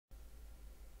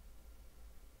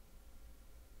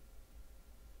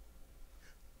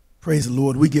Praise the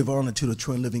Lord. We give honor to the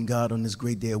true and living God on this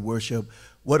great day of worship.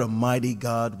 What a mighty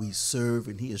God we serve,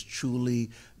 and he is truly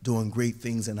doing great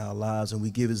things in our lives, and we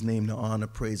give his name the honor,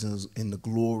 praise, and the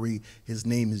glory. His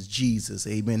name is Jesus.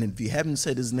 Amen. And if you haven't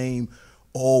said his name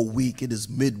all week, it is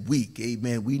midweek.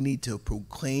 Amen. We need to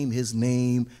proclaim his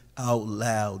name out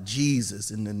loud. Jesus.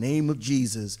 In the name of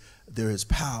Jesus, there is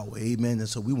power. Amen. And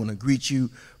so we want to greet you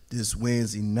this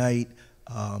Wednesday night.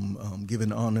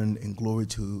 Giving honor and glory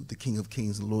to the King of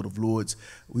Kings and Lord of Lords.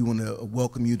 We want to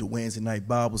welcome you to Wednesday night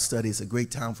Bible study. It's a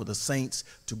great time for the saints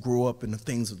to grow up in the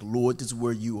things of the Lord. This is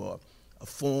where you are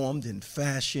formed and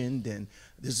fashioned, and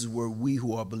this is where we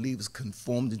who are believers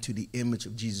conformed into the image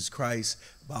of Jesus Christ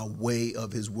by way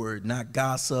of his word, not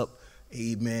gossip,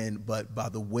 amen, but by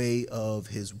the way of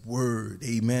his word,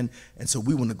 amen. And so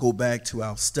we want to go back to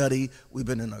our study. We've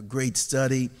been in a great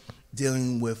study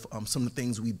dealing with some of the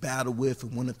things we battle with,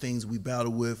 and one of the things we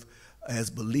battle with as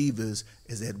believers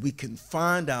is that we can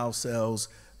find ourselves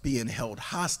being held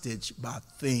hostage by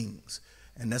things.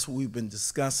 And that's what we've been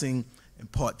discussing in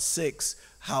part 6,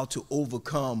 how to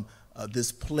overcome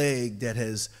this plague that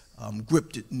has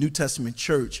gripped the New Testament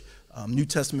church, New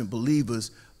Testament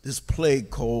believers, this plague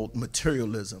called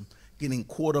materialism, getting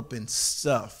caught up in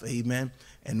stuff, amen.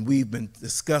 And we've been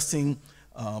discussing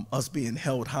us being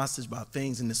held hostage by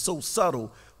things, and it's so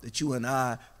subtle that you and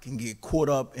I can get caught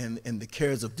up in the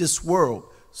cares of this world,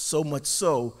 so much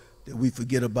so that we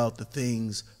forget about the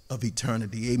things of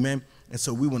eternity, amen. And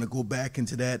so we want to go back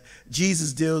into that.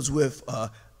 Jesus deals with a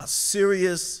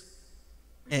serious,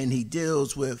 and he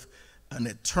deals with an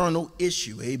eternal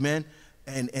issue, amen.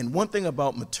 And one thing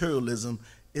about materialism,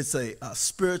 it's a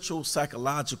spiritual,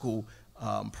 psychological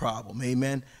problem,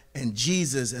 amen. And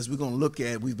Jesus, as we're going to look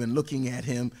at, we've been looking at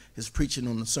him, his preaching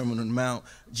on the Sermon on the Mount.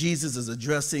 Jesus is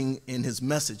addressing in his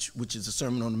message, which is the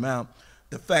Sermon on the Mount,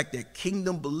 the fact that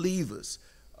kingdom believers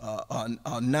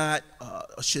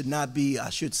should not be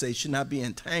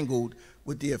entangled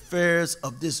with the affairs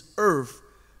of this earth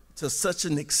to such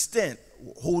an extent,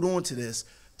 hold on to this,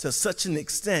 to such an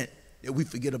extent that we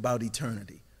forget about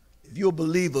eternity. If you're a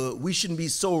believer, we shouldn't be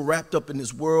so wrapped up in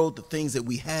this world, the things that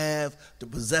we have, the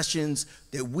possessions,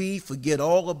 that we forget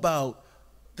all about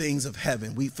things of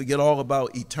heaven. We forget all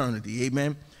about eternity,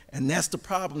 amen? And that's the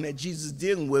problem that Jesus is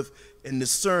dealing with in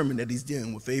this sermon that he's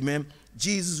dealing with, amen?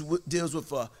 Jesus deals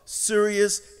with a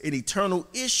serious and eternal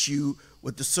issue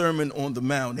with the Sermon on the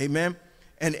Mount, amen?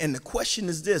 And the question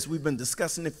is this, we've been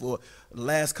discussing it for the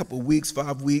last couple of weeks,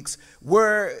 5 weeks.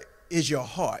 Where is your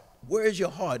heart? Where is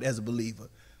your heart as a believer?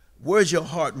 Where's your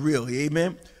heart really,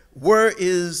 amen? Where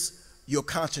is your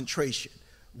concentration?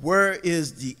 Where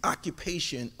is the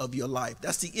occupation of your life?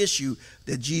 That's the issue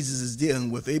that Jesus is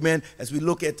dealing with, amen? As we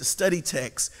look at the study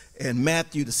text in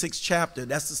Matthew, the 6th chapter,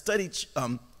 that's the study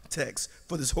text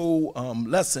for this whole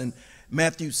lesson,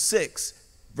 Matthew 6,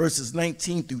 verses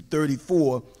 19 through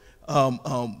 34.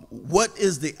 What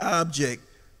is the object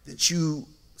that you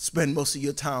spend most of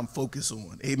your time focused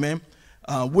on, amen?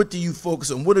 What do you focus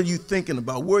on? What are you thinking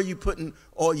about? Where are you putting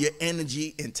all your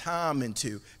energy and time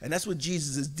into? And that's what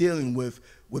Jesus is dealing with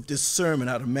this sermon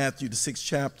out of Matthew, the 6th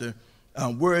chapter.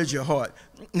 Where is your heart?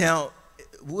 Now,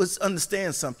 let's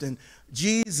understand something.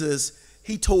 Jesus,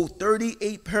 he told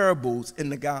 38 parables in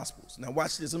the Gospels. Now,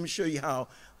 watch this. Let me show you how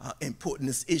important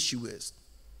this issue is.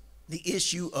 The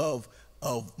issue of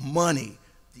money,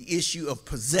 the issue of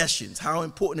possessions, how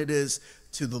important it is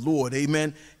to the Lord,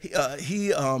 amen.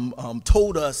 He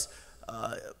told us,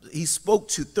 he spoke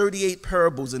to 38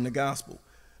 parables in the gospel.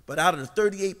 But out of the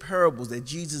 38 parables that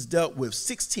Jesus dealt with,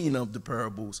 16 of the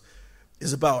parables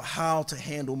is about how to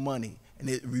handle money. And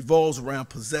it revolves around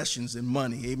possessions and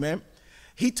money, amen.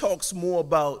 He talks more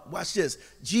about, watch this,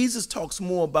 Jesus talks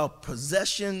more about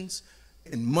possessions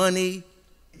and money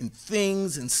and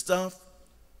things and stuff,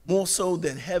 more so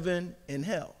than heaven and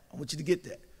hell. I want you to get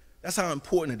that. That's how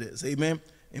important it is, amen?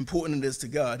 Important it is to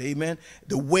God, amen?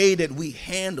 The way that we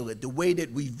handle it, the way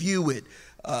that we view it,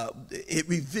 it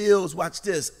reveals, watch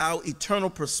this, our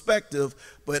eternal perspective.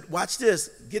 But watch this,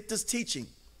 get this teaching.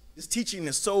 This teaching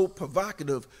is so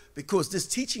provocative because this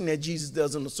teaching that Jesus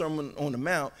does in the Sermon on the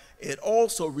Mount, it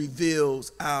also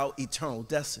reveals our eternal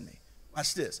destiny.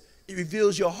 Watch this. It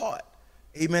reveals your heart.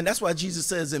 Amen. That's why Jesus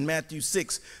says in Matthew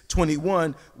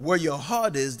 6:21, where your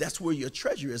heart is, that's where your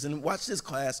treasure is. And watch this,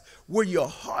 class. Where your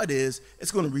heart is,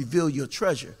 it's going to reveal your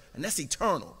treasure. And that's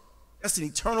eternal. That's an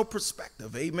eternal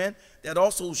perspective. Amen. That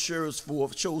also shows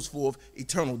forth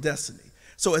eternal destiny.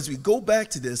 So as we go back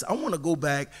to this, I want to go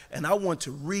back and I want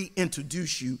to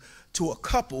reintroduce you to a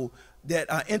couple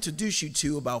that I introduced you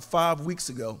to about 5 weeks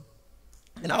ago.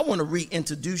 And I want to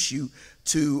reintroduce you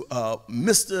to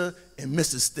Mr. and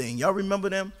Mrs. Thing. Y'all remember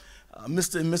them?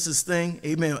 Mr. and Mrs. Thing.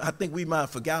 Amen. I think we might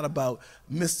have forgot about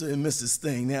Mr. and Mrs.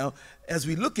 Thing. Now, as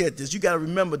we look at this, you got to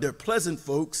remember they're pleasant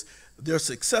folks, they're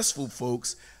successful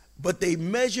folks, but they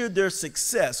measure their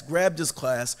success. Grab this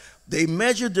class. They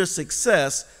measure their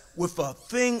success with a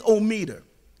thing-o-meter,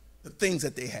 the things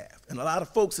that they have. And a lot of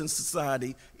folks in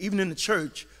society, even in the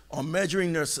church, are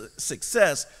measuring their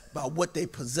success by what they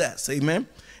possess. Amen.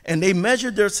 And they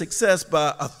measure their success by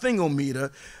a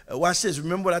thingometer. Watch this.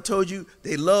 Remember what I told you?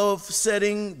 They love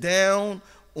setting down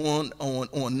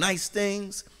on nice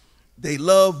things. They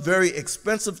love very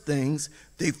expensive things.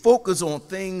 They focus on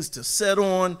things to set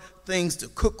on, things to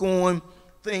cook on,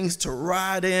 things to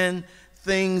ride in,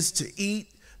 things to eat.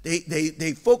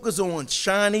 They focus on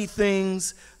shiny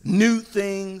things, new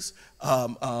things,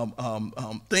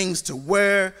 things to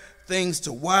wear, things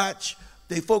to watch.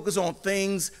 They focus on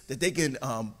things that they can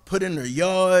put in their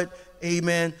yard.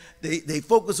 Amen. They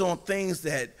focus on things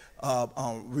that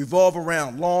revolve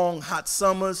around long, hot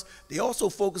summers. They also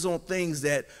focus on things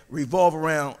that revolve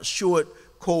around short,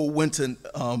 cold winter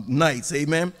nights.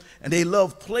 Amen. And they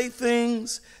love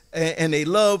playthings and they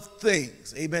love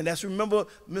things. Amen. That's, remember,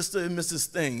 Mr. and Mrs.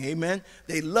 Thing. Amen.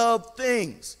 They love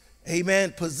things.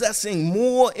 Amen. Possessing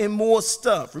more and more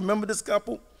stuff. Remember this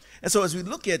couple? And so as we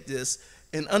look at this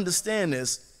and understand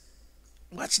this,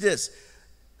 watch this.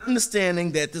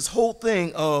 Understanding that this whole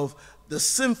thing of the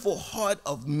sinful heart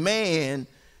of man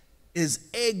is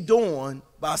egged on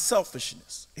by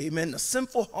selfishness. Amen. The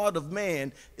sinful heart of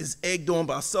man is egged on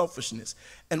by selfishness.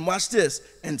 And watch this.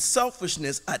 And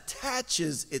selfishness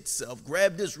attaches itself.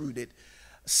 Grab this, rooted.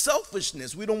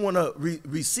 Selfishness, we don't want to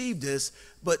receive this,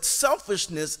 but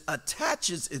selfishness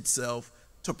attaches itself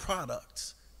to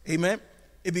products. Amen.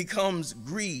 It becomes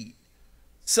greed.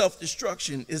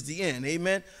 Self-destruction is the end.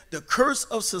 Amen. The curse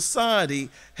of society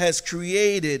has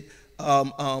created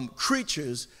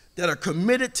creatures that are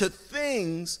committed to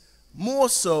things more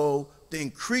so than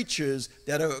creatures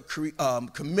that are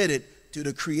committed to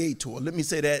the Creator. Let me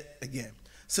say that again.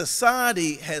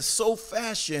 Society has so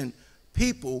fashioned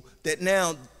people that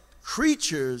now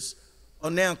creatures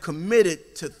are now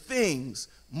committed to things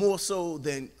more so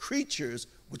than creatures,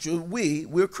 which are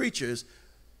we're creatures,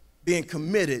 being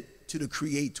committed to the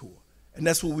Creator. And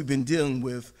that's what we've been dealing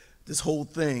with, this whole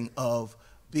thing of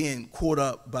being caught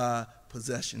up by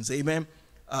possessions. Amen.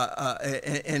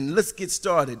 And let's get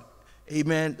started.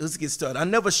 Amen. Let's get started. I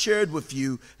never shared with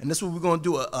you, and that's what we're going to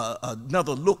do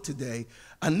another look today.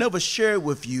 I never shared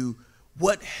with you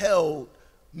what held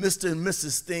Mr. and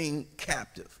Mrs. Thing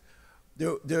captive.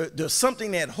 There's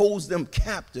something that holds them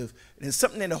captive, and it's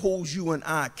something that holds you and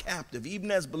I captive. Even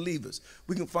as believers,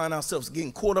 we can find ourselves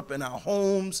getting caught up in our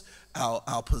homes,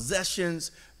 our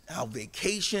possessions, our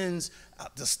vacations,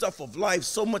 the stuff of life,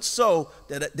 so much so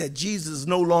that Jesus is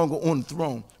no longer on the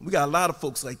throne. We got a lot of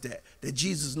folks like that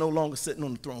Jesus is no longer sitting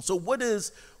on the throne. So what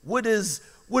is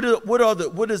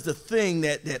the thing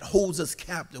that holds us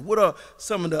captive? What are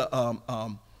some of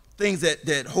the things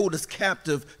that hold us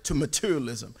captive to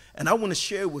materialism? And I want to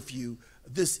share with you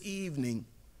this evening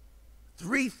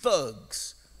three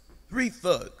thugs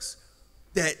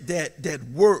that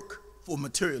work for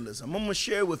materialism. I'm going to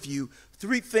share with you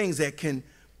three things that can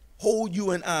hold you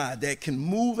and I, that can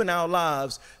move in our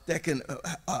lives, that can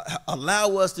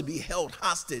allow us to be held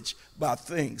hostage by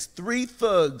things. Three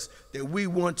thugs that we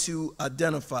want to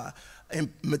identify.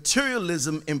 And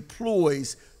materialism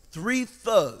employs three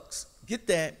thugs. Get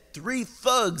that? Three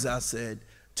thugs, I said,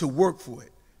 to work for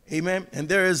it. Amen. And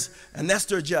that's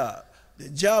their job. The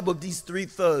job of these three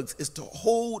thugs is to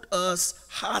hold us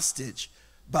hostage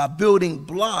by building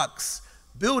blocks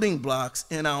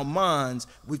in our minds.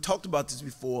 We've talked about this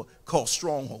before, called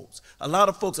strongholds. A lot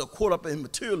of folks are caught up in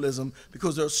materialism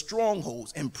because there are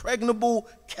strongholds, impregnable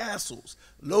castles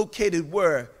located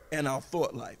where? In our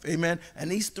thought life. Amen.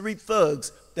 And these three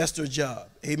thugs, that's their job.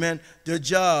 Amen. Their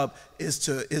job is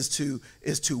to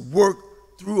work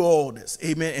through all this.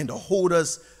 Amen. And to hold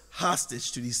us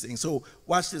hostage to these things. So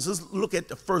watch this. Let's look at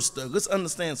the first thug. Let's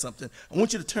understand something. I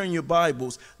want you to turn your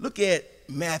Bibles. Look at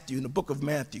Matthew, in the book of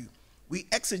Matthew. We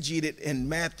exegeted in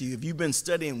Matthew. If you've been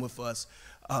studying with us,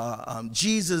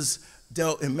 Jesus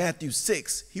dealt in Matthew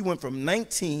 6. He went from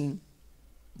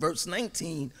verse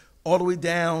 19, all the way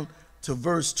down to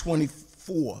verse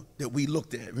 24 that we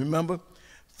looked at. Remember?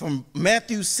 From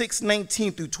Matthew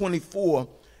 6:19 through 24,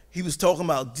 he was talking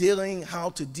about how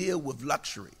to deal with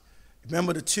luxury.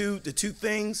 Remember the two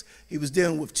things? He was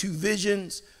dealing with two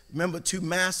visions. Remember, two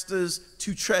masters,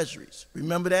 two treasuries.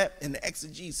 Remember that in the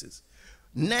exegesis.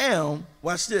 Now,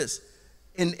 watch this.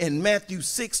 In Matthew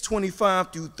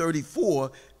 6:25 through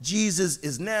 34, Jesus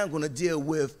is now going to deal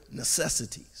with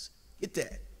necessities. Get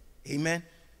that? Amen.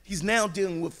 He's now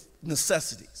dealing with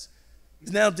necessities.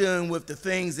 He's now dealing with the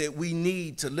things that we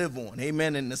need to live on,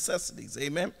 amen, and necessities,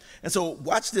 amen. And so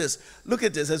watch this. Look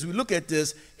at this. As we look at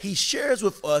this, he shares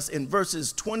with us in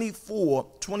verses 25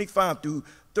 through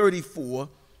 34,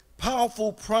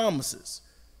 powerful promises,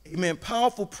 amen.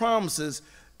 Powerful promises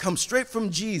come straight from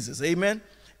Jesus, amen.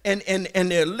 And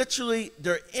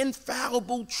they're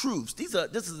infallible truths. This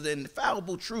is the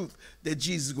infallible truth that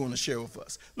Jesus is going to share with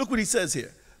us. Look what he says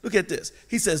here. Look at this.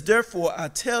 He says, therefore, I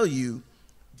tell you,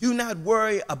 do not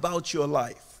worry about your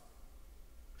life,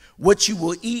 what you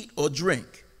will eat or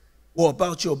drink, or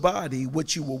about your body,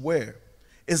 what you will wear.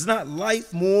 Is not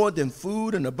life more than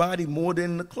food and the body more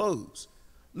than the clothes?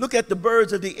 Look at the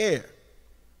birds of the air.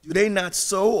 Do they not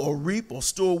sow or reap or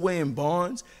store away in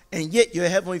barns, and yet your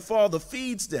heavenly Father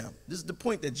feeds them? This is the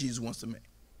point that Jesus wants to make.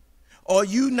 Are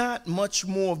you not much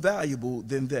more valuable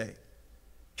than they?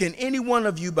 Can any one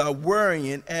of you, by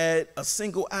worrying, add a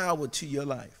single hour to your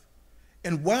life?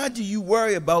 And why do you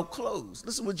worry about clothes?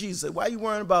 Listen to what Jesus said. Why are you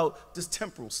worrying about this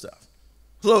temporal stuff?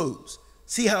 Clothes.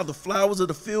 See how the flowers of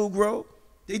the field grow?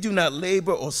 They do not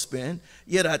labor or spin.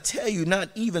 Yet I tell you, not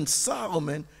even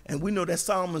Solomon, and we know that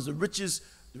Solomon is the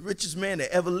richest man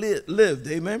that ever lived,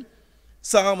 amen?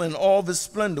 Solomon in all of his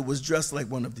splendor was dressed like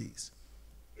one of these.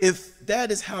 If that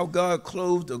is how God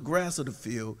clothed the grass of the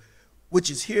field, which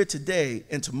is here today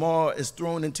and tomorrow is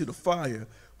thrown into the fire,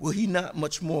 will he not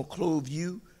much more clothe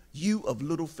you, you of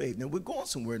little faith? Now we're going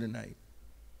somewhere tonight.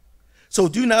 So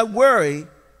do not worry,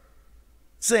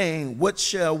 saying, what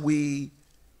shall we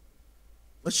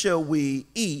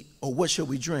eat, or what shall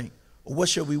we drink, or what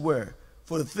shall we wear?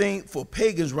 For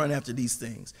pagans run after these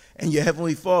things, and your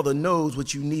heavenly Father knows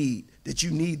what you need, that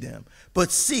you need them.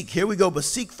 But seek, here we go, but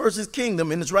seek first his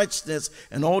kingdom and his righteousness,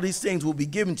 and all these things will be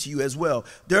given to you as well.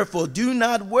 Therefore do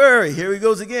not worry, here he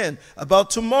goes again, about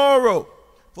tomorrow,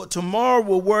 for tomorrow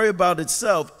will worry about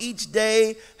itself. Each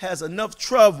day has enough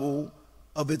trouble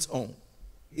of its own.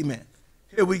 Amen.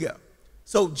 Here we go.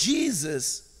 So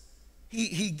Jesus,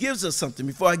 he gives us something.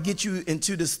 Before I get you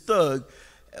into this thug,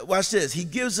 watch this. He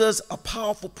gives us a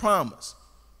powerful promise.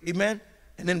 Amen.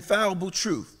 An infallible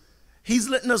truth. He's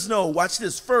letting us know, watch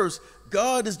this. First,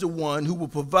 God is the one who will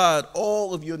provide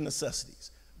all of your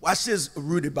necessities. Watch this,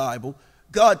 Rooted Bible.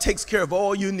 God takes care of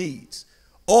all your needs.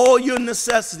 All your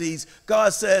necessities,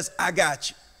 God says, I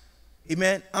got you.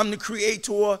 Amen. I'm the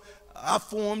creator. I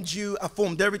formed you. I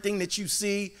formed everything that you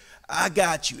see. I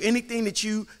got you. Anything that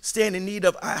you stand in need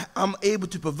of, I'm able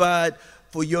to provide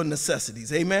for your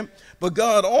necessities. Amen. But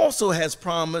God also has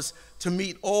promised to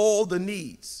meet all the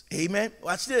needs. Amen.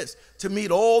 Watch this. To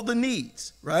meet all the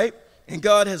needs, right? And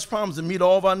God has promised to meet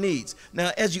all of our needs.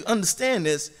 Now, as you understand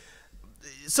this,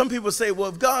 some people say, well,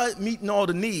 if God meeting all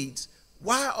the needs,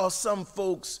 why are some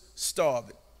folks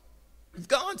starving? If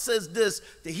God says this,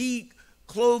 that he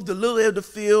clothed the lily of the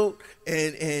field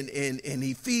and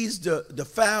he feeds the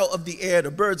fowl of the air, the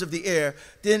birds of the air,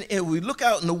 then if we look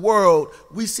out in the world,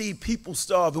 we see people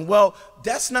starving. Well,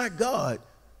 that's not God.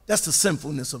 That's the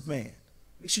sinfulness of man.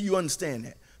 Make sure you understand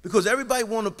that. Because everybody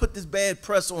want to put this bad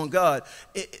press on God.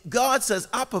 God says,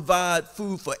 I provide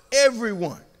food for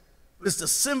everyone. But it's the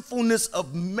sinfulness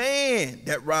of man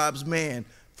that robs man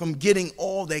from getting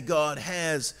all that God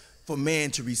has for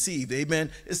man to receive. Amen.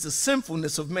 It's the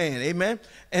sinfulness of man. Amen.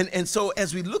 And so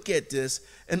as we look at this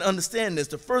and understand this,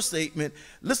 the first statement,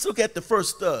 let's look at the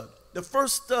first thug. The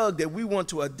first thug that we want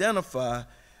to identify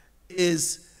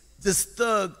is this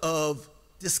thug of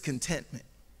discontentment.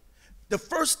 The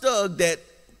first thug that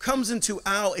comes into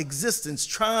our existence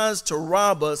tries to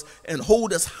rob us and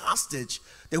hold us hostage,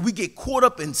 that we get caught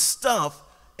up in stuff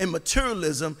and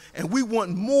materialism and we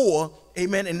want more.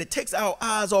 Amen. And it takes our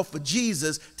eyes off of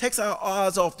Jesus, takes our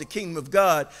eyes off the kingdom of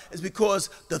God, is because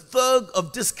the thug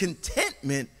of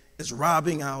discontentment is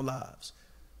robbing our lives.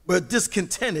 We're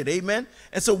discontented. Amen.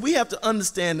 And so we have to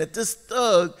understand that this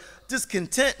thug,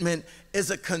 discontentment,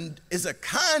 is a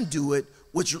conduit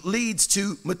which leads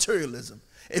to materialism.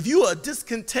 If you are a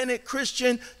discontented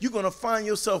Christian, you're going to find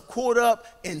yourself caught up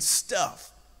in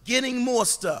stuff, getting more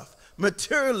stuff,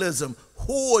 materialism,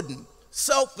 hoarding,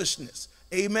 selfishness.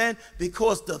 Amen.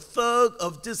 Because the thug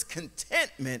of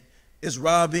discontentment is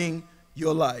robbing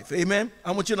your life. Amen.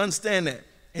 I want you to understand that.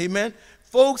 Amen.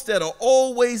 Folks that are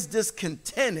always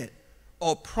discontented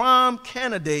are prime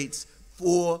candidates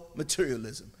for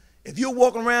materialism. If you're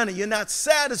walking around and you're not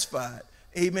satisfied,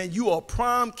 amen, you are a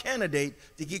prime candidate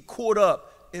to get caught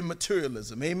up in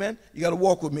materialism. Amen. You got to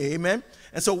walk with me. Amen.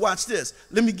 And so watch this.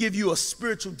 Let me give you a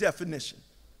spiritual definition.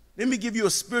 Let me give you a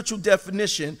spiritual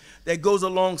definition that goes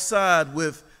alongside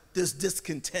with this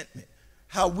discontentment.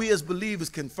 How we as believers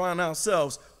can find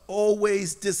ourselves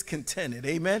always discontented.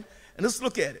 Amen. And let's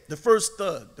look at it. The first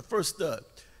thug.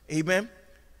 Amen.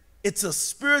 It's a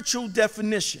spiritual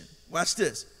definition. Watch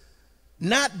this.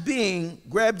 Not being,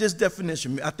 grab this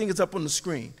definition. I think it's up on the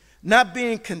screen. Not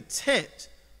being content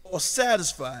or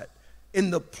satisfied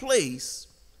in the place,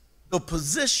 the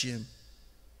position,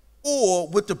 or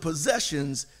with the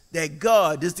possessions that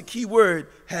God, this is the key word,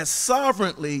 has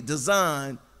sovereignly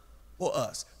designed for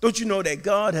us. Don't you know that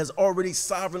God has already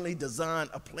sovereignly designed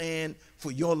a plan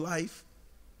for your life?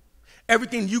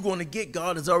 Everything you're going to get,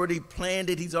 God has already planned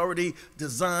it. He's already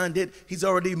designed it. He's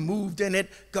already moved in it.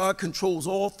 God controls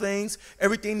all things.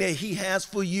 Everything that he has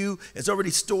for you is already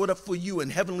stored up for you in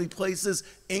heavenly places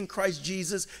in Christ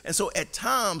Jesus. And so at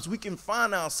times we can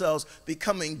find ourselves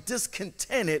becoming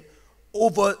discontented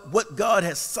over what God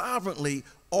has sovereignly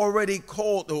already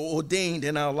called or ordained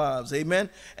in our lives. Amen.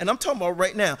 And I'm talking about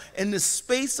right now, in the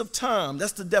space of time,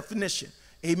 that's the definition.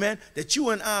 Amen. That you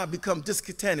and I become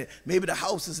discontented. Maybe the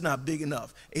house is not big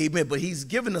enough. Amen. But he's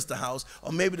given us the house.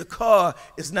 Or maybe the car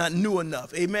is not new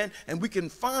enough. Amen. And we can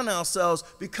find ourselves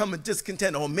becoming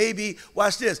discontented. Or maybe,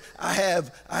 watch this, I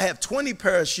have 20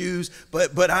 pair of shoes,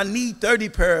 but I need 30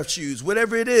 pair of shoes.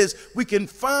 Whatever it is, we can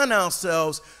find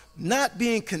ourselves not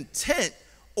being content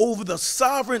over the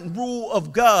sovereign rule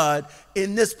of God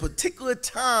in this particular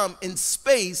time and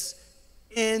space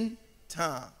in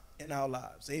time in our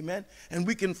lives. Amen. And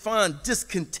we can find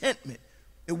discontentment,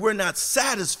 and we're not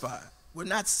satisfied. We're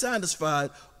not satisfied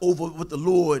over what the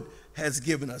Lord has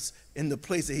given us, in the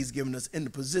place that he's given us, in the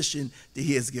position that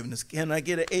he has given us. Can I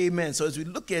get an amen? So as we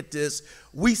look at this,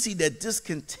 we see that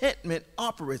discontentment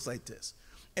operates like this.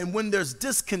 And when there's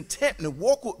discontentment,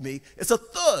 walk with me, it's a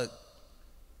thug.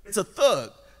 It's a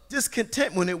thug.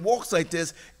 Discontent, when it walks like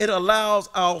this, it allows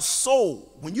our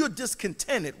soul. When you're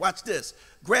discontented, watch this,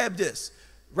 grab this,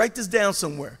 write this down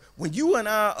somewhere. When you and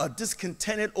I are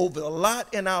discontented over a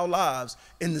lot in our lives,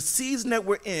 in the season that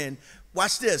we're in,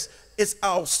 watch this, it's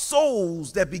our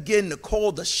souls that begin to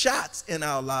call the shots in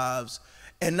our lives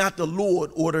and not the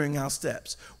Lord ordering our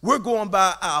steps. We're going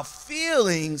by our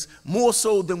feelings more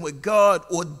so than what God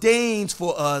ordains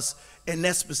for us in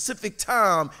that specific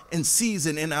time and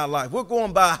season in our life. We're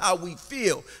going by how we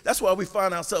feel. That's why we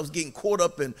find ourselves getting caught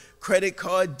up in credit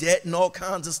card debt and all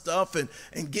kinds of stuff and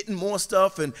getting more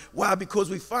stuff. And why? Because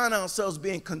we find ourselves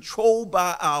being controlled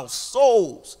by our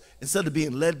souls instead of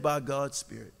being led by God's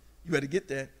Spirit. You better get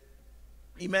that.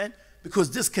 Amen? Because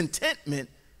discontentment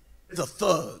is a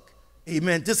thug.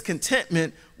 Amen.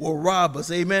 Discontentment will rob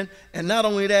us. Amen. And not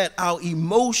only that, our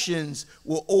emotions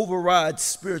will override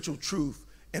spiritual truth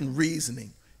and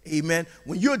reasoning. Amen.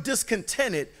 When you're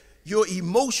discontented, your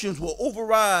emotions will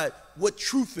override what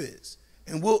truth is.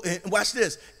 And watch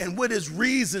this. And what is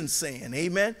reason saying?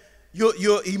 Amen.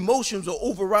 Your emotions will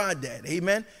override that.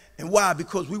 Amen. And why?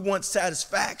 Because we want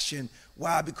satisfaction.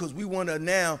 Why? Because we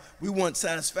want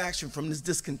satisfaction from this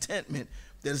discontentment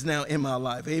that is now in my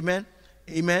life. Amen.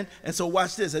 Amen. And so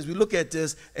watch this as we look at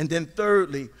this. And then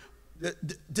thirdly,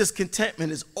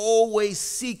 discontentment is always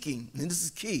seeking, and this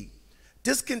is key.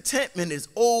 Discontentment is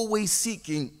always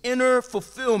seeking inner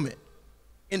fulfillment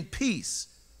and peace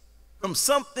from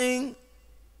something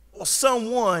or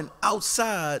someone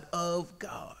outside of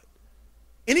God.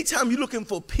 Anytime you're looking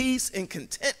for peace and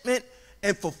contentment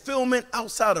and fulfillment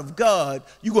outside of God,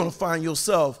 you're going to find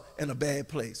yourself in a bad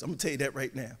place. I'm going to tell you that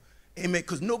right now. Amen.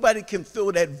 Because nobody can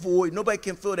fill that void. Nobody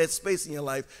can fill that space in your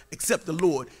life except the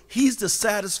Lord. He's the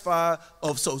satisfier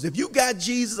of souls. If you got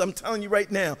Jesus, I'm telling you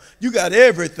right now, you got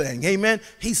everything. Amen.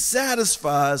 He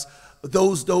satisfies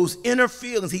those inner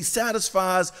feelings. He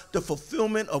satisfies the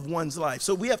fulfillment of one's life.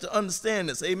 So we have to understand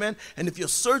this. Amen. And if you're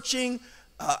searching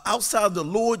outside of the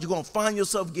Lord, you're going to find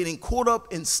yourself getting caught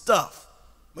up in stuff,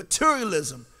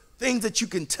 materialism, things that you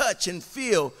can touch and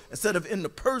feel instead of in the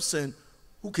person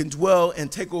who can dwell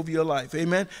and take over your life.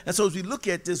 Amen. And so as we look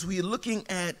at this, we are looking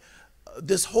at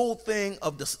this whole thing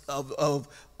of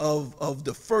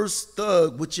the first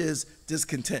thug, which is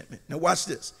discontentment. Now watch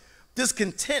this.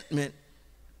 Discontentment,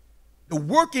 the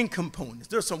working components.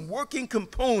 There's some working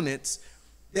components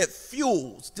that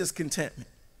fuels discontentment.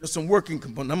 There's some working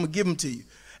components. I'm going to give them to you.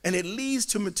 And it leads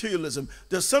to materialism.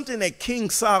 There's something that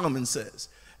King Solomon says.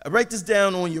 I write this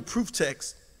down on your proof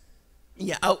text in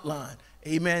your outline.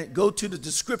 Amen. Go to the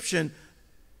description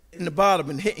in the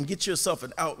bottom and get yourself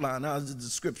an outline out of the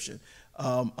description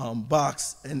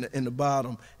box in the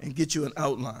bottom and get you an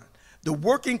outline. The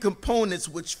working components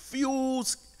which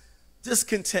fuels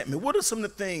discontentment. What are some of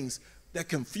the things that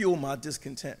can fuel my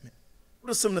discontentment?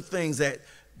 What are some of the things that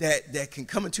can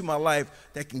come into my life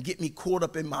that can get me caught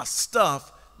up in my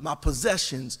stuff, my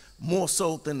possessions, more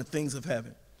so than the things of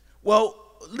heaven? Well,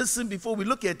 listen, before we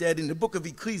look at that, in the book of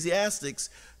Ecclesiastes,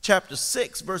 chapter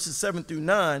 6, verses 7 through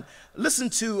 9, listen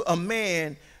to a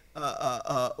man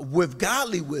with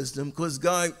godly wisdom, because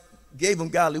God gave him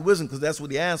godly wisdom because that's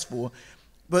what he asked for,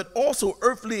 but also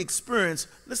earthly experience.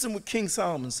 Listen what King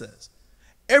Solomon says.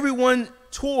 Everyone's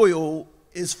toil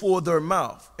is for their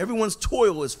mouth. Everyone's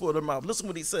toil is for their mouth. Listen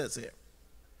what he says here.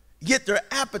 Yet their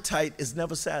appetite is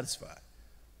never satisfied.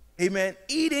 Amen.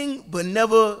 Eating but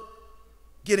never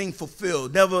getting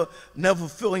fulfilled, never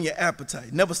filling your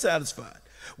appetite, never satisfied.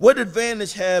 What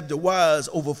advantage have the wise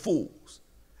over fools?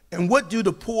 And what do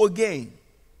the poor gain?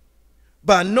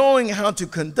 By knowing how to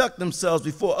conduct themselves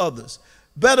before others.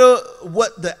 Better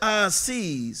what the eye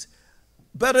sees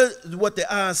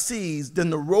than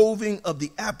the roving of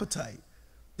the appetite.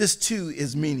 This too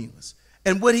is meaningless.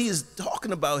 And what he is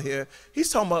talking about here,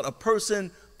 he's talking about a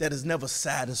person that is never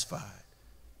satisfied.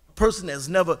 Person that's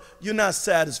never, you're not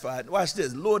satisfied. Watch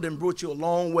this. The Lord done brought you a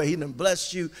long way. He done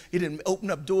blessed you. He didn't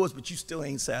open up doors, but you still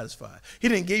ain't satisfied. He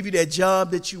didn't give you that job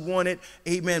that you wanted.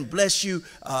 Amen. Bless you.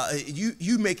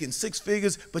 You making 6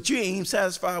 figures, but you ain't even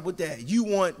satisfied with that. You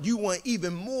want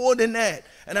even more than that.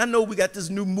 And I know we got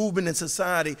this new movement in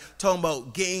society talking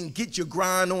about get your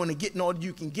grind on and getting all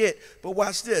you can get. But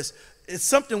watch this. It's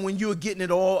something when you're getting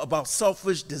it all about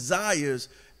selfish desires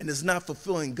and it's not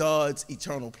fulfilling God's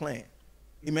eternal plan.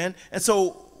 Amen. And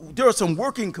so there are some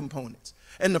working components.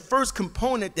 And the first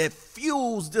component that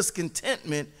fuels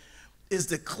discontentment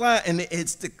is it clouds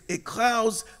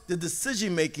the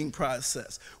decision-making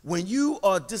process. When you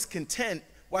are discontent,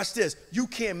 watch this, you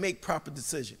can't make proper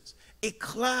decisions. It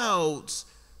clouds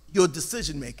your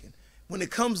decision-making. When it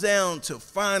comes down to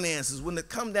finances, when it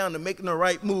comes down to making the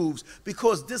right moves,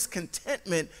 because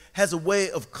discontentment has a way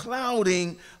of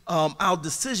clouding our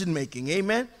decision-making.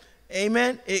 Amen.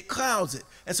 Amen. It clouds it.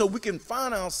 And so we can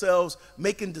find ourselves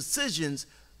making decisions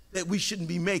that we shouldn't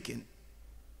be making,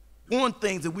 doing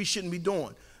things that we shouldn't be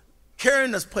doing,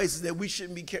 carrying us places that we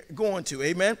shouldn't be going to.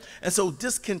 Amen. And so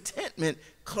discontentment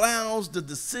clouds the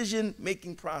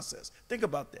decision-making process. Think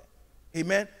about that.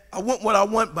 Amen. I want what I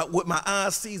want, but what my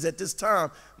eye sees at this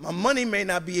time. My money may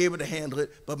not be able to handle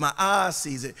it, but my eye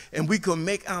sees it. And we can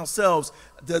make ourselves,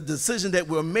 the decision that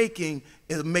we're making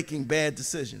is making bad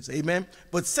decisions. Amen.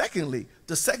 But secondly,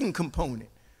 the second component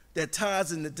that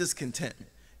ties into discontentment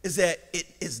is that it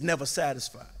is never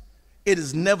satisfied. It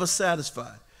is never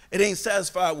satisfied. It ain't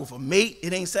satisfied with a mate.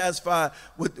 It ain't satisfied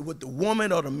with the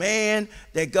woman or the man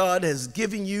that God has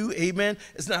given you. Amen.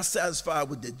 It's not satisfied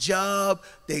with the job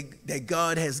that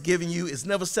God has given you. It's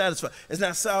never satisfied. It's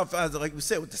not satisfied, like we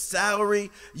said, with the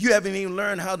salary. You haven't even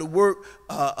learned how to work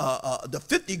the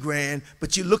 50 grand,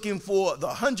 but you're looking for the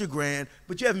 100 grand,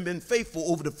 but you haven't been faithful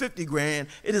over the 50 grand.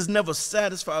 It is never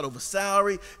satisfied over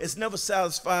salary. It's never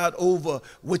satisfied over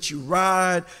what you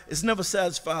ride. It's never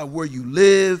satisfied where you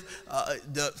live.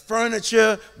 The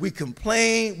furniture, we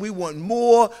complain, we want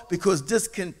more, because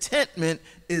discontentment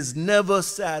is never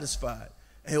satisfied.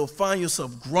 And you'll find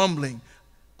yourself grumbling,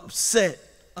 upset,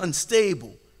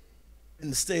 unstable in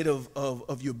the state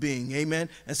of your being. Amen.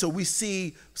 And so we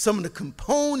see some of the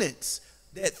components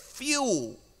that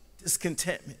fuel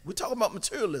discontentment. We're talking about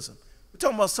materialism. We're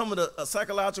talking about some of the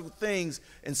psychological things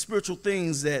and spiritual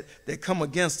things that come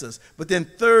against us. But then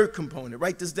third component,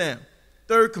 write this down.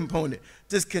 Third component,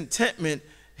 discontentment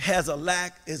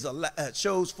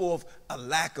shows forth a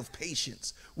lack of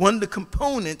patience. One of the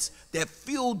components that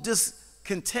fuel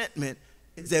discontentment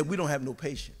is that we don't have no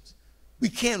patience. We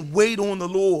can't wait on the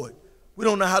Lord. We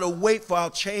don't know how to wait for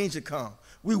our change to come.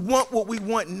 We want what we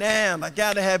want now. I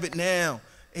got to have it now.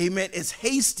 Amen. It's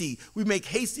hasty. We make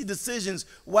hasty decisions.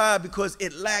 Why? Because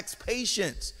it lacks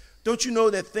patience. Don't you know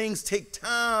that things take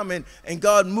time and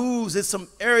God moves in some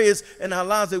areas in our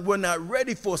lives that we're not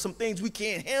ready for, some things we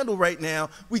can't handle right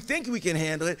now. We think we can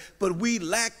handle it, but we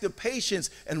lack the patience.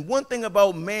 And one thing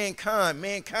about mankind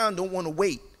don't want to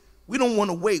wait. We don't want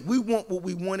to wait. We want what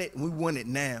we wanted, and we want it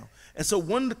now. And so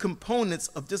one of the components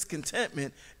of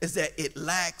discontentment is that it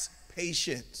lacks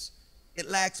patience. It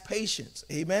lacks patience.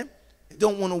 Amen? It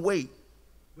don't want to wait.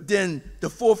 But then the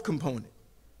fourth component,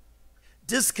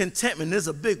 discontentment is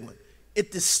a big one.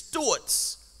 It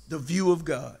distorts the view of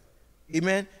God.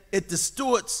 Amen? It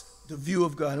distorts the view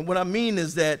of God. And what I mean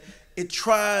is that it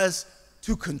tries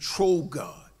to control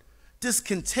God.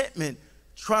 Discontentment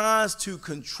tries to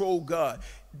control God.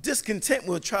 Discontent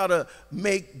will try to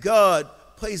make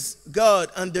place God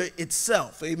under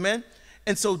itself. Amen?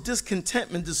 And so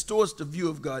discontentment distorts the view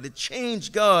of God. It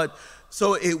changed God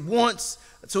so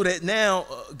that now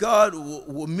God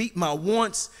will meet my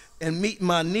wants and meet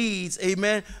my needs.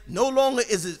 Amen. No longer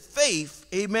is it faith,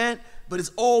 amen, but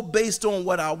it's all based on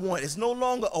what I want. It's no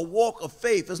longer a walk of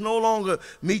faith. It's no longer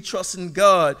me trusting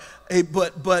God,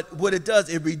 but what it does,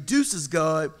 it reduces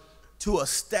God to a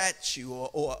statue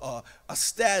or a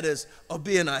status of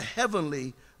being a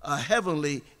heavenly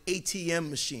ATM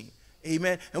machine.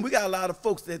 Amen. And we got a lot of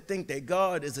folks that think that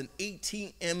God is an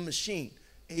ATM machine.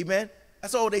 Amen.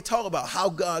 That's all they talk about, how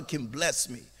God can bless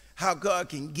me, how God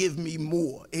can give me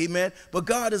more. Amen. But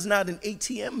God is not an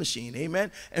ATM machine.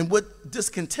 Amen. And what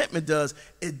discontentment does,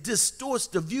 it distorts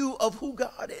the view of who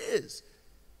God is.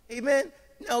 Amen.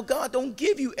 Now, God don't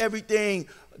give you everything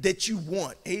that you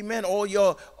want. Amen.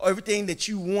 Everything that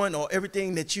you want or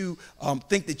everything that you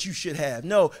think that you should have.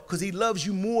 No, because he loves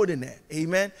you more than that.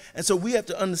 Amen. And so we have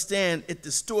to understand it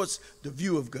distorts the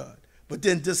view of God. But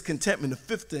then discontentment, the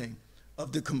fifth thing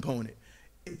of the component,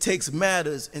 it takes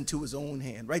matters into his own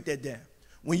hand. Write that down.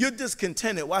 When you're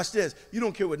discontented, watch this, you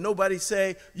don't care what nobody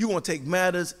say, you're going to take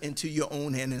matters into your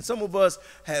own hand. And some of us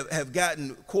have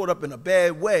gotten caught up in a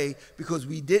bad way because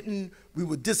we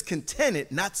were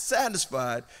discontented, not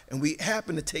satisfied, and we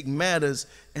happen to take matters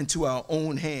into our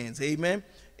own hands. Amen.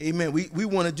 Amen. We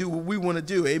want to do what we want to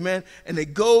do. Amen. And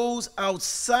it goes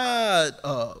outside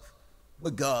of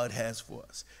what God has for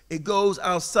us. It goes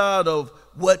outside of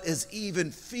what is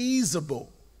even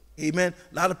feasible. Amen.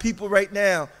 A lot of people right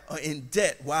now are in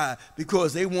debt. Why?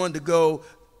 Because they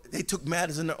took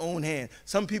matters in their own hand.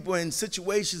 Some people are in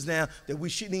situations now that we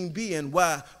shouldn't even be in.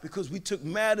 Why? Because we took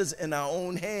matters in our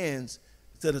own hands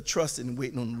instead of trusting and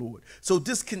waiting on the Lord. So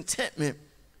discontentment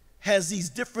has these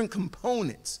different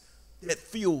components that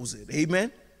fuels it.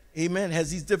 Amen. Amen. Has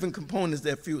these different components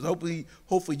that fuels.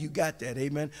 Hopefully you got that.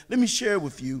 Amen. Let me share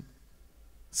with you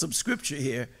some scripture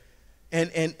here.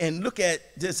 And look at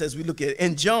this as we look at it.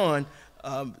 In John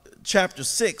chapter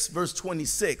 6, verse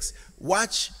 26,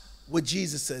 watch what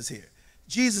Jesus says here.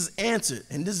 Jesus answered,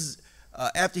 and this is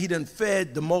after he done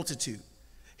fed the multitude.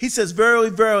 He says, verily,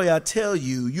 verily, I tell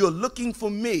you, you're looking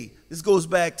for me. This goes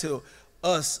back to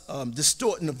us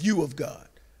distorting the view of God.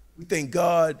 We think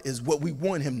God is what we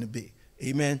want him to be.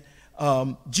 Amen.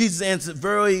 Jesus answered,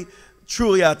 verily,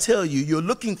 truly, I tell you, you're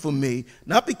looking for me,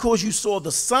 not because you saw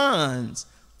the signs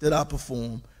that I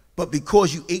perform, but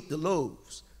because you ate the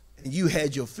loaves and you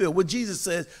had your fill. What Jesus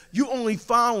says, you only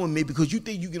following me because you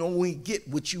think you can only get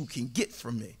what you can get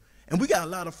from me. And we got a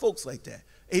lot of folks like that.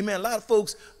 Amen. A lot of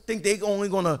folks think they're only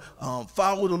going to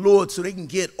follow the Lord so they can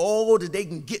get all that they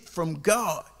can get from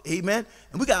God. Amen.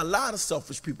 And we got a lot of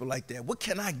selfish people like that. What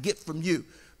can I get from you?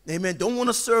 Amen. Don't want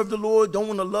to serve the Lord, don't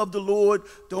want to love the Lord,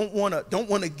 don't want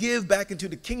to give back into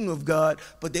the kingdom of God,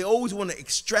 but they always want to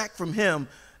extract from him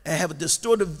and have a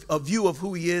distorted view of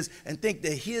who he is and think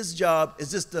that his job is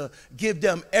just to give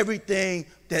them everything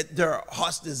that their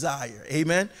hearts desire.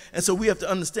 Amen. And so we have to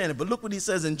understand it. But look what he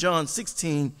says in John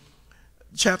 16,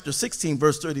 chapter 16,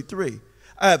 verse 33.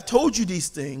 I have told you these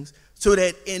things so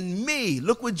that in me,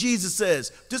 look what Jesus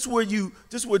says. This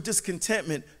is where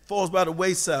discontentment falls by the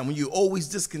wayside, when you're always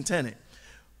discontented.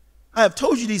 I have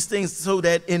told you these things so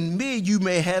that in me you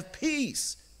may have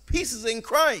peace. Peace is in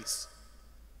Christ.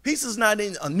 Peace is not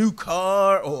in a new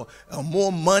car or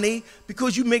more money.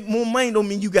 Because you make more money don't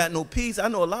mean you got no peace. I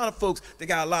know a lot of folks that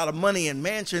got a lot of money and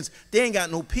mansions, they ain't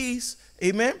got no peace.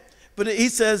 Amen. But he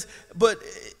says, but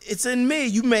it's in me.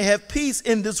 You may have peace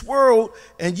in this world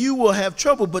and you will have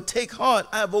trouble, but take heart,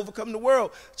 I have overcome the world.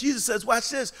 Jesus says,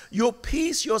 watch this. Your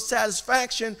peace, your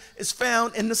satisfaction is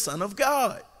found in the Son of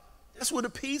God. That's what the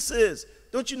peace is.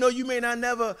 Don't you know you may not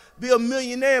never be a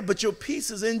millionaire, but your peace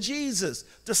is in Jesus.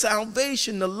 The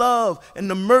salvation, the love, and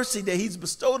the mercy that he's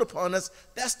bestowed upon us,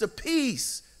 that's the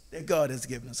peace that God has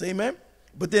given us. Amen?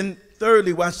 But then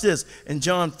thirdly, watch this. In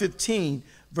John 15,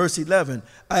 verse 11,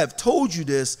 I have told you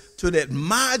this so that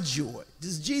my joy,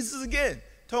 this is Jesus again,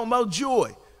 talking about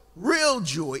joy, real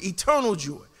joy, eternal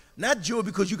joy. Not joy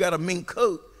because you got a mink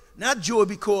coat. Not joy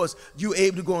because you're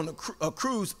able to go on a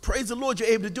cruise. Praise the Lord, you're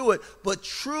able to do it. But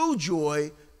true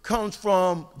joy comes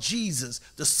from Jesus,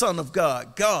 the Son of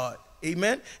God, God.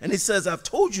 Amen? And it says, I've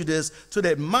told you this so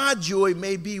that my joy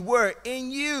may be where?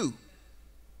 In you.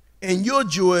 And your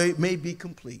joy may be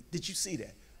complete. Did you see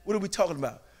that? What are we talking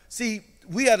about? See,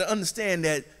 we got to understand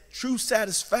that true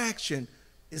satisfaction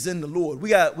is in the Lord. We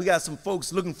got some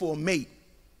folks looking for a mate.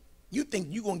 You think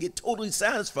you're going to get totally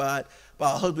satisfied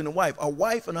by a husband and wife. A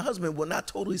wife and a husband will not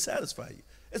totally satisfy you.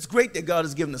 It's great that God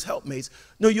has given us helpmates.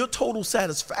 No, your total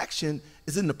satisfaction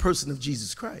is in the person of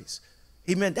Jesus Christ.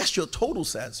 Amen. That's your total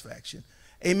satisfaction.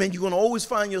 Amen. You're going to always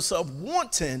find yourself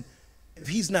wanting if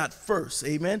he's not first.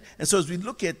 Amen. And so as we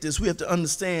look at this, we have to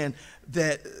understand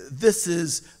that this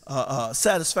is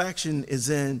satisfaction is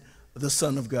in the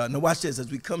Son of God. Now watch this. As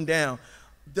we come down,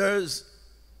 there's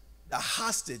the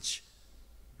hostage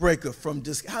breaker from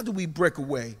this. How do we break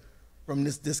away from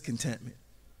this discontentment?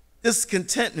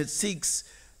 Discontentment seeks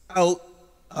out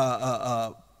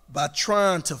by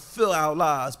trying to fill our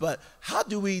lives, but how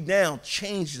do we now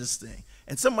change this thing?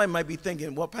 And somebody might be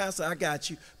thinking, well, Pastor, I got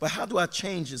you, but how do I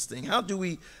change this thing? How do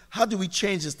we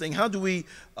change this thing? How do we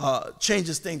change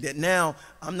this thing that now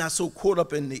I'm not so caught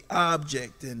up in the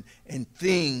object and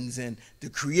things and the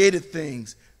created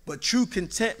things, but true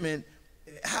contentment,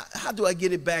 how do I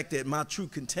get it back that my true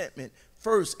contentment,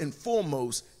 first and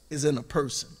foremost, is in a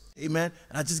person? Amen?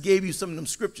 And I just gave you some of them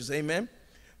scriptures. Amen?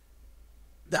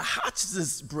 The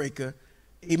hostage breaker,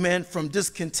 amen, from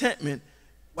discontentment,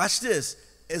 watch this,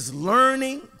 is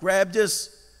learning, grab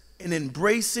this, and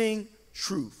embracing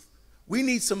truth. We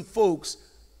need some folks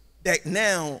that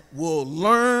now will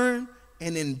learn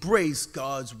and embrace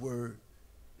God's word.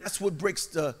 That's what breaks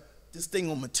this thing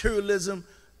on materialism,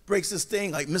 breaks this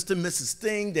thing like Mr. and Mrs.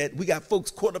 Thing, that we got folks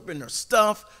caught up in their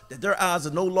stuff, that their eyes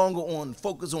are no longer on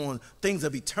focus on things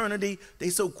of eternity. They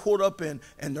so caught up in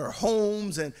their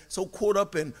homes and so caught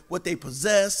up in what they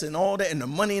possess and all that and the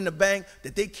money in the bank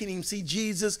that they can't even see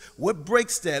Jesus. What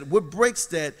breaks that? What breaks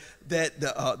that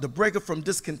the breaker from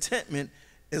discontentment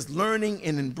is learning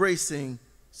and embracing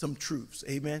some truths.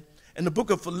 Amen. In the book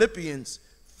of Philippians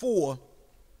 4,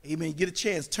 amen, get a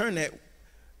chance, turn that.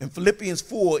 In Philippians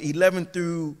 4,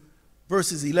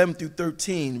 verses 11 through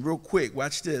 13, real quick,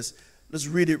 watch this. Let's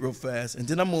read it real fast, and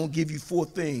then I'm going to give you 4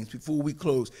 things before we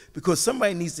close, because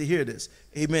somebody needs to hear this.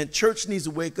 Amen. Church needs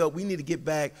to wake up. We need to get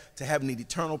back to having an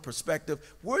eternal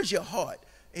perspective. Where's your heart?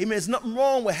 Amen. There's nothing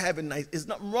wrong with having nice. There's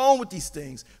nothing wrong with these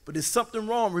things, but there's something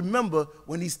wrong. Remember,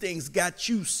 when these things got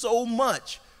you so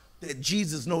much that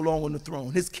Jesus is no longer on the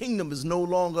throne. His kingdom is no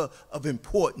longer of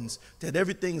importance, that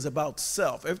everything is about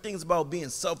self. Everything is about being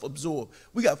self-absorbed.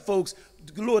 We got folks,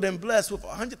 the Lord and blessed with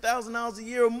 $100,000 a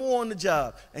year or more on the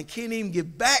job and can't even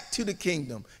give back to the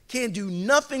kingdom, can't do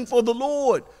nothing for the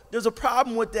Lord. There's a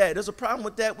problem with that. There's a problem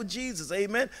with that with Jesus,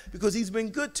 amen, because he's been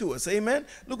good to us, amen.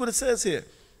 Look what it says here.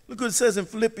 Look what it says in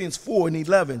Philippians 4 and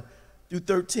 11 through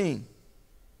 13.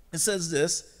 It says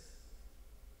this.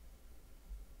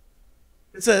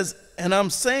 It says, and I'm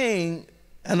saying,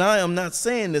 and I am not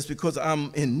saying this because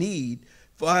I'm in need,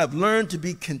 for I have learned to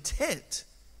be content.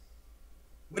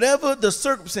 Whatever the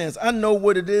circumstance, I know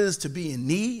what it is to be in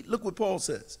need. Look what Paul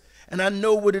says. And I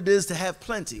know what it is to have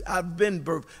plenty. I've been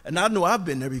birthed, and I know I've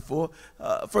been there before.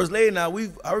 First Lady and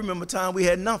I remember a time we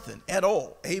had nothing at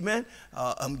all. Amen.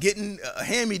 I'm getting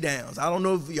hand-me-downs. I don't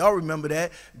know if y'all remember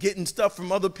that. Getting stuff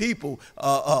from other people.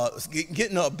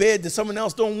 Getting a bed that someone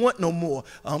else don't want no more.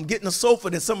 Getting a sofa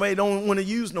that somebody don't want to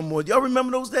use no more. Y'all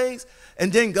remember those days?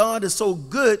 And then God is so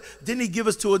good. Didn't he give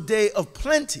us to a day of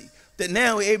plenty that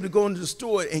now we're able to go into the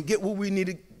store and get what we need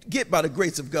to get by the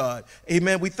grace of God.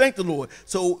 Amen. We thank the Lord.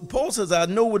 So Paul says, I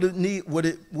know what it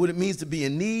means to be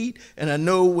in need, and I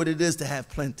know what it is to have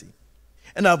plenty.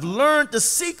 And I've learned the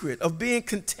secret of being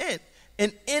content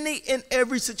in any and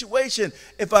every situation.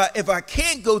 If I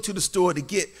can't go to the store to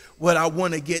get what I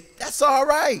want to get, that's all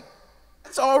right.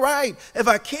 That's all right. If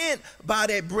I can't buy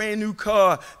that brand new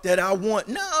car that I want,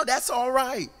 no, that's all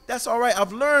right. That's all right.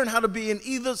 I've learned how to be in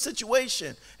either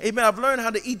situation. Amen. I've learned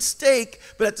how to eat steak,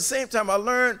 but at the same time, I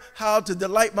learned how to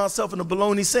delight myself in a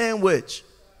bologna sandwich.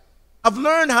 I've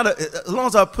learned how to, as long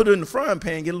as I put it in the frying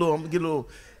pan, I'm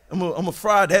gonna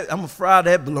fry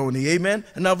that bologna. Amen.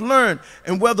 And I've learned,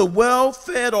 and whether well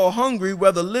fed or hungry,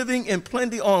 whether living in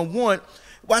plenty or in want,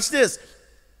 watch this.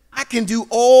 I can do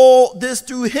all this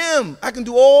through him. I can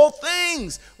do all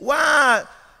things. Why?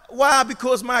 Why?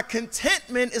 Because my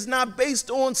contentment is not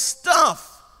based on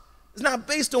stuff. It's not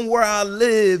based on where I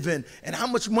live and how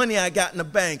much money I got in the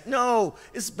bank. No,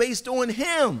 it's based on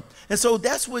him. And so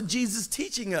that's what Jesus is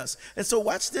teaching us. And so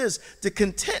watch this. The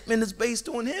contentment is based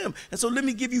on him. And so let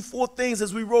me give you 4 things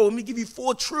as we roll. Let me give you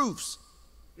 4 truths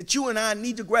that you and I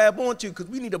need to grab onto, because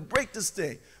we need to break this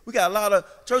thing. We got a lot of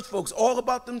church folks all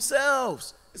about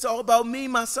themselves. It's all about me,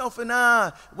 myself, and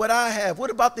I, what I have.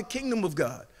 What about the kingdom of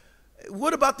God?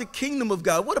 What about the kingdom of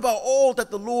God? What about all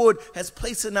that the Lord has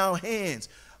placed in our hands?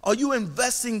 Are you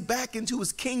investing back into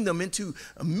his kingdom, into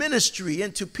ministry,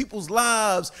 into people's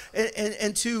lives,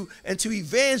 and to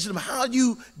evangelism? How are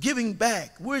you giving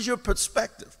back? Where's your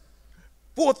perspective?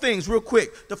 4 things real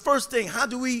quick. The first thing, how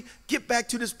do we get back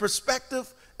to this perspective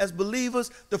as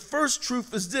believers? The first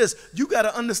truth is this. You got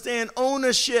to understand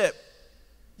ownership.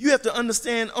 You have to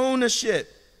understand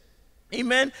ownership.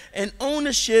 Amen. And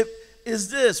ownership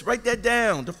is this. Write that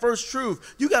down. The first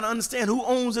truth. You got to understand who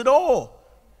owns it all.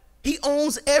 He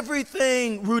owns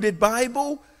everything, Rooted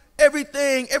Bible.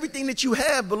 everything that you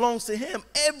have belongs to him.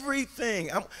 Everything.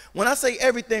 When I say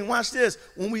everything, watch this.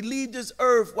 When we leave this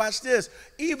earth, watch this.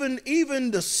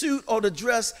 Even the suit or the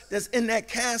dress that's in that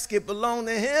casket belong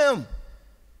to him.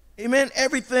 Amen.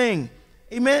 Everything.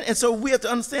 Amen. And so we have to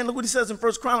understand, look what he says in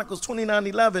 1 Chronicles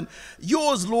 29:11.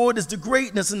 Yours, Lord, is the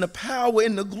greatness and the power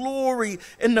and the glory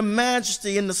and the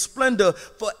majesty and the splendor,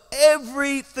 for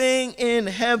everything in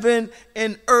heaven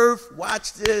and earth,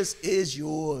 watch this, is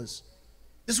yours.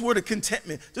 This is where the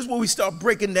contentment, this is where we start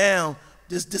breaking down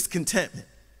this discontentment.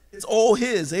 It's all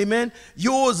his. Amen.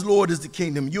 Yours, Lord, is the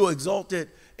kingdom. You're exalted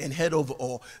and head over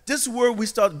all. This is where we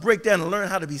start to break down and learn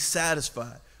how to be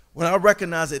satisfied. When I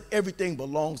recognize that everything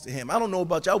belongs to him. I don't know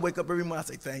about you. I wake up every morning, I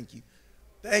say, thank you.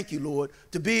 Thank you, Lord.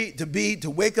 To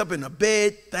wake up in a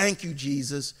bed, thank you,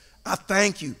 Jesus. I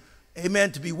thank you.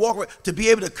 Amen. To be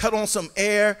able to cut on some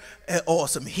air or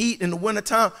some heat in the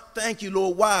wintertime. Thank you,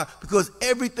 Lord. Why? Because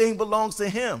everything belongs to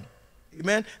him.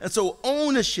 Amen. And so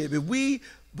ownership, if we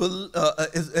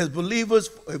as believers,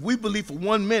 if we believe for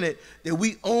 1 minute that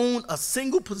we own a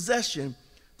single possession,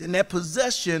 then that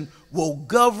possession will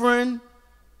govern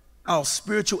our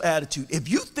spiritual attitude. If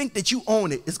you think that you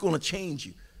own it, it's going to change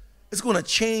you. It's going to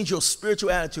change your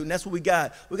spiritual attitude. And that's what we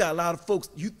got. We got a lot of folks,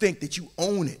 you think that you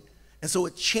own it. And so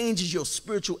it changes your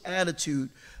spiritual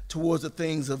attitude towards the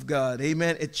things of God.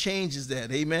 Amen. It changes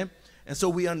that. Amen. And so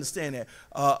we understand that.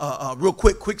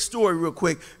 Quick story real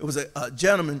quick. It was a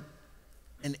gentleman,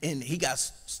 and he got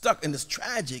stuck, and it's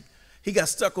tragic. He got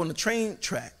stuck on the train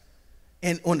track.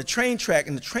 And on the train track,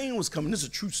 and the train was coming. This is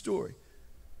a true story.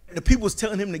 And the people was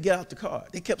telling him to get out the car.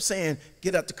 They kept saying,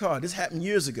 get out the car. This happened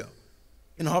years ago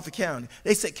in Harford County.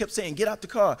 They kept saying, get out the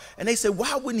car. And they said,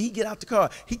 why wouldn't he get out the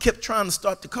car? He kept trying to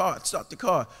start the car,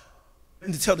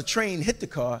 until the train hit the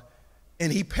car,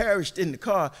 and he perished in the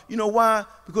car. You know why?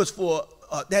 Because for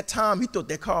that time, he thought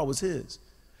that car was his.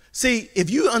 See, if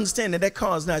you understand that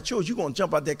car is not yours, you're going to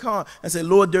jump out that car and say,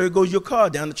 Lord, there goes your car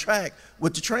down the track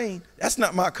with the train. That's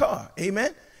not my car.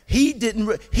 Amen. He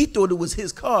thought it was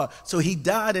his car, so he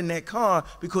died in that car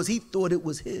because he thought it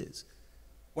was his.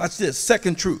 Watch this,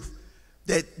 second truth,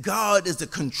 that God is the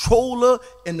controller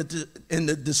and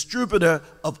the distributor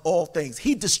of all things.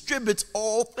 He distributes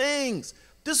all things.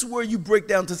 This is where you break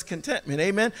down this contentment,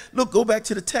 amen? Look, go back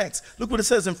to the text. Look what it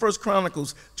says in 1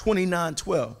 Chronicles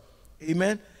 29:12,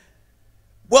 amen?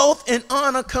 Wealth and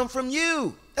honor come from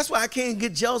you. That's why I can't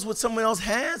get jealous what someone else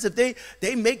has. If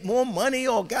they make more money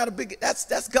or got a big,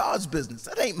 that's God's business.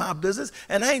 That ain't my business.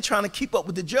 And I ain't trying to keep up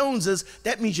with the Joneses.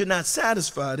 That means you're not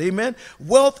satisfied. Amen.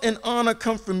 Wealth and honor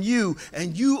come from you,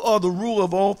 and you are the ruler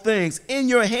of all things. In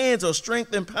your hands are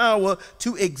strength and power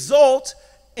to exalt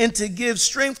and to give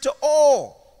strength to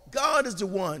all. God is the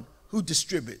one who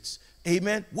distributes.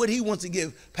 Amen. What he wants to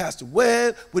give Pastor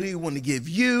Webb, what he wants to give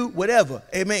you, whatever.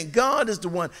 Amen. God is the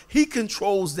one. He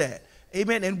controls that.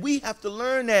 Amen. And we have to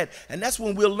learn that. And that's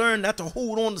when we'll learn not to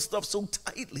hold on to stuff so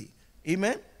tightly.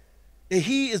 Amen. That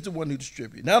he is the one who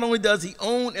distributes. Not only does he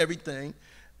own everything,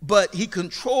 but he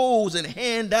controls and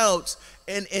handouts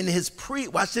and his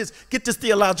watch this, get this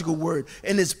theological word,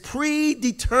 in his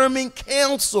predetermined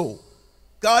counsel.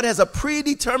 God has a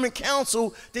predetermined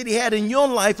counsel that he had in your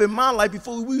life, in my life,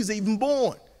 before we was even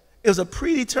born. It was a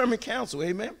predetermined counsel.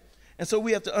 Amen. And so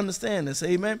we have to understand this.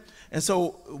 Amen. And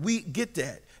so we get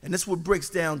that. And that's what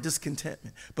breaks down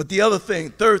discontentment. But the other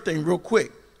thing, third thing, real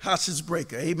quick, hostage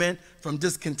breaker, amen, from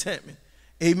discontentment,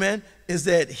 amen, is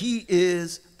that he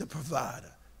is the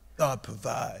provider. God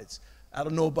provides. I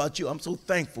don't know about you. I'm so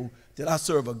thankful that I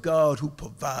serve a God who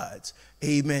provides.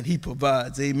 Amen. He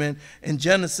provides. Amen. In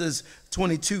Genesis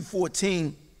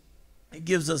 22:14, it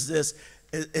gives us this.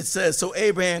 It says, so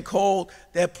Abraham called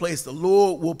that place, the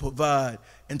Lord will provide.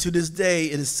 And to this day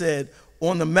it is said,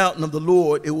 on the mountain of the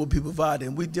Lord, it will be provided.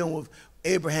 And we're dealing with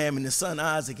Abraham and his son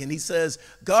Isaac. And he says,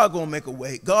 God's going to make a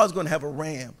way. God's going to have a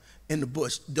ram in the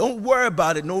bush. Don't worry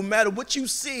about it. No matter what you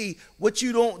see, what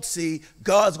you don't see,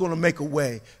 God's going to make a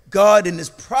way. God in his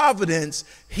providence,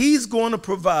 he's going to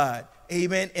provide.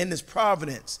 Amen. In his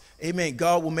providence. Amen.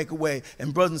 God will make a way.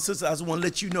 And brothers and sisters, I just want to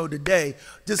let you know today,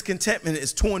 discontentment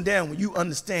is torn down when you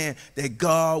understand that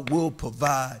God will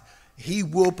provide. He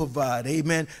will provide.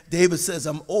 Amen. David says,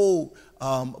 I'm old,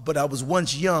 but I was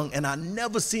once young, and I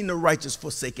never seen the righteous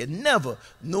forsaken, never,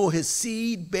 nor his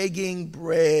seed begging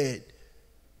bread.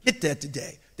 Get that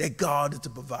today, that God is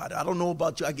the provider. I don't know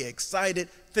about you. I get excited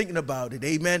thinking about it.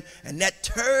 Amen. And that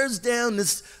tears down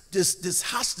this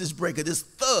hostage breaker, this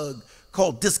thug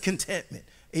called discontentment.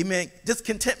 Amen.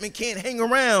 Discontentment can't hang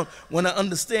around when I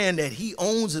understand that he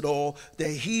owns it all, that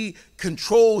he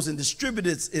controls and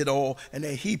distributes it all, and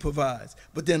that he provides.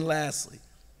 But then lastly,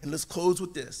 And let's close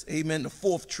with this. Amen. The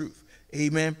fourth truth,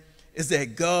 amen, is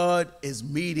that God is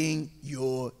meeting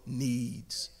your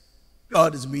needs.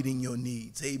 God is meeting your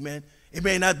needs. Amen. It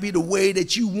may not be the way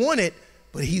that you want it,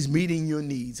 but he's meeting your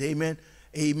needs. Amen.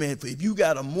 Amen. For if you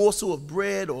got a morsel of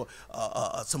bread or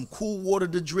some cool water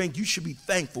to drink, you should be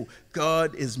thankful.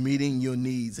 God is meeting your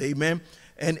needs. Amen.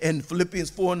 And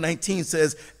Philippians 4:19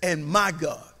 says, and my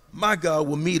God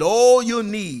will meet all your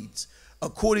needs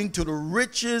according to the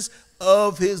riches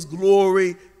of his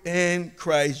glory in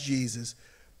Christ Jesus.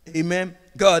 Amen.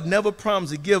 God never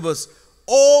promised to give us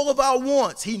all of our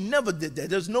wants. He never did that.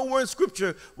 There's nowhere in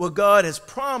Scripture where God has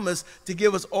promised to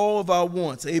give us all of our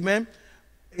wants. Amen.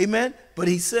 Amen. But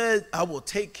he said, I will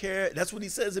take care. That's what he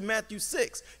says in Matthew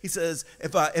 6. He says,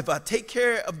 if I take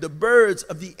care of the birds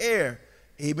of the air,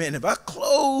 amen, if I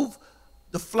clothe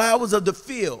the flowers of the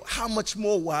field, how much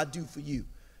more will I do for you?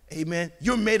 Amen.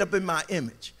 You're made up in my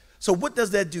image. So what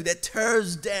does that do? That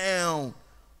tears down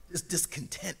this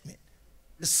discontentment,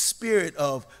 this spirit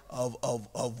of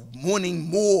wanting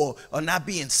more or not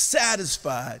being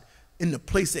satisfied in the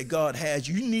place that God has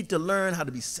you. You need to learn how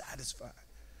to be satisfied.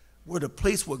 We're the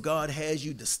place where God has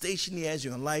you, the station he has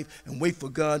you in life, and wait for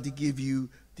God to give you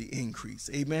the increase.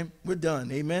 Amen. We're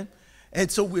done. Amen.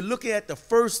 And so we're looking at the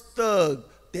first thug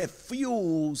that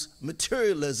fuels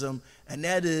materialism, and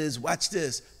that is, watch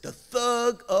this, the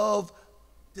thug of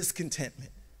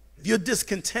discontentment. If you're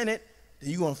discontented, then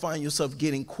you're going to find yourself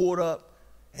getting caught up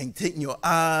and taking your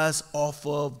eyes off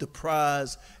of the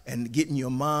prize and getting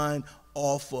your mind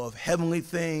off of heavenly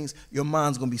things. Your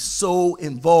mind's going to be so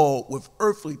involved with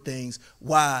earthly things.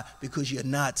 Why? Because you're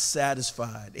not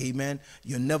satisfied. Amen.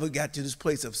 You never got to this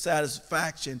place of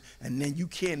satisfaction, and then you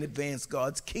can't advance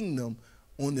God's kingdom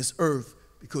on this earth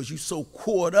because you're so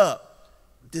caught up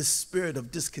with this spirit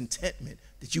of discontentment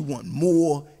that you want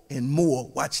more and more.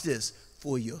 Watch this,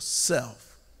 for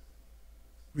yourself.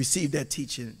 Receive that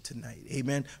teaching tonight.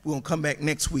 Amen. We're going to come back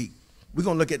next week. We're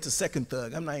going to look at the second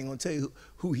thug. I'm not even going to tell you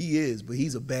who he is, but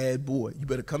he's a bad boy. You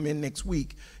better come in next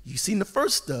week. You've seen the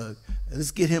first thug.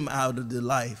 Let's get him out of the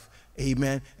life.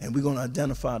 Amen. And we're going to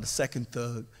identify the second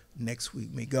thug next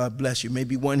week. May God bless you.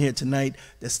 Maybe one here tonight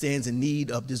that stands in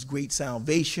need of this great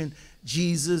salvation.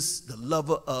 Jesus, the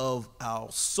lover of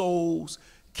our souls,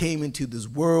 came into this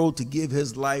world to give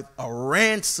his life a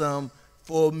ransom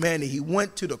for many. He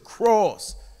went to the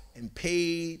cross and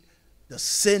paid the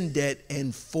sin debt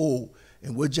in full.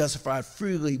 And we're justified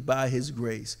freely by his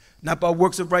grace, not by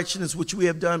works of righteousness which we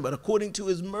have done, but according to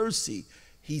his mercy,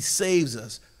 he saves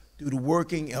us through the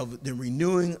working of the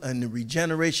renewing and the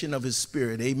regeneration of his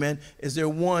spirit. Amen. Is there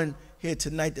one here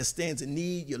tonight that stands in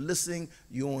need? You're listening,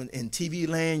 you're in TV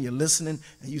land, you're listening,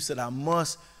 and you said, I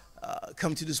must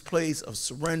come to this place of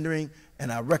surrendering,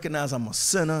 and I recognize I'm a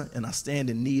sinner and I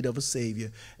stand in need of a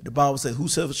Savior. The Bible says,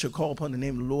 whosoever shall call upon the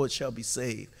name of the Lord shall be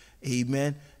saved.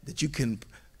 Amen. That you can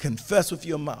confess with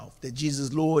your mouth that Jesus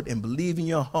is Lord and believe in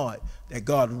your heart that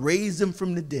God raised him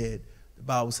from the dead. The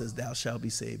Bible says thou shalt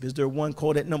be saved. Is there one?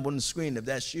 Call that number on the screen. If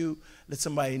that's you, let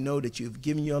somebody know that you've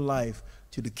given your life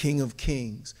to the King of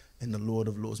Kings and the Lord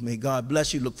of Lords. May God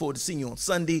bless you. Look forward to seeing you on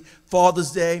Sunday,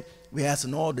 Father's Day. We're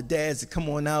asking all the dads to come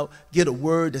on out, get a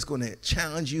word that's going to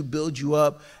challenge you, build you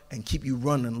up, and keep you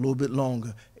running a little bit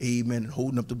longer. Amen. And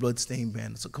holding up the bloodstained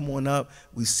banner. So come on up.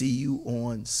 We see you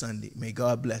on Sunday. May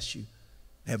God bless you.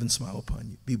 Heaven smile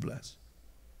upon you. Be blessed.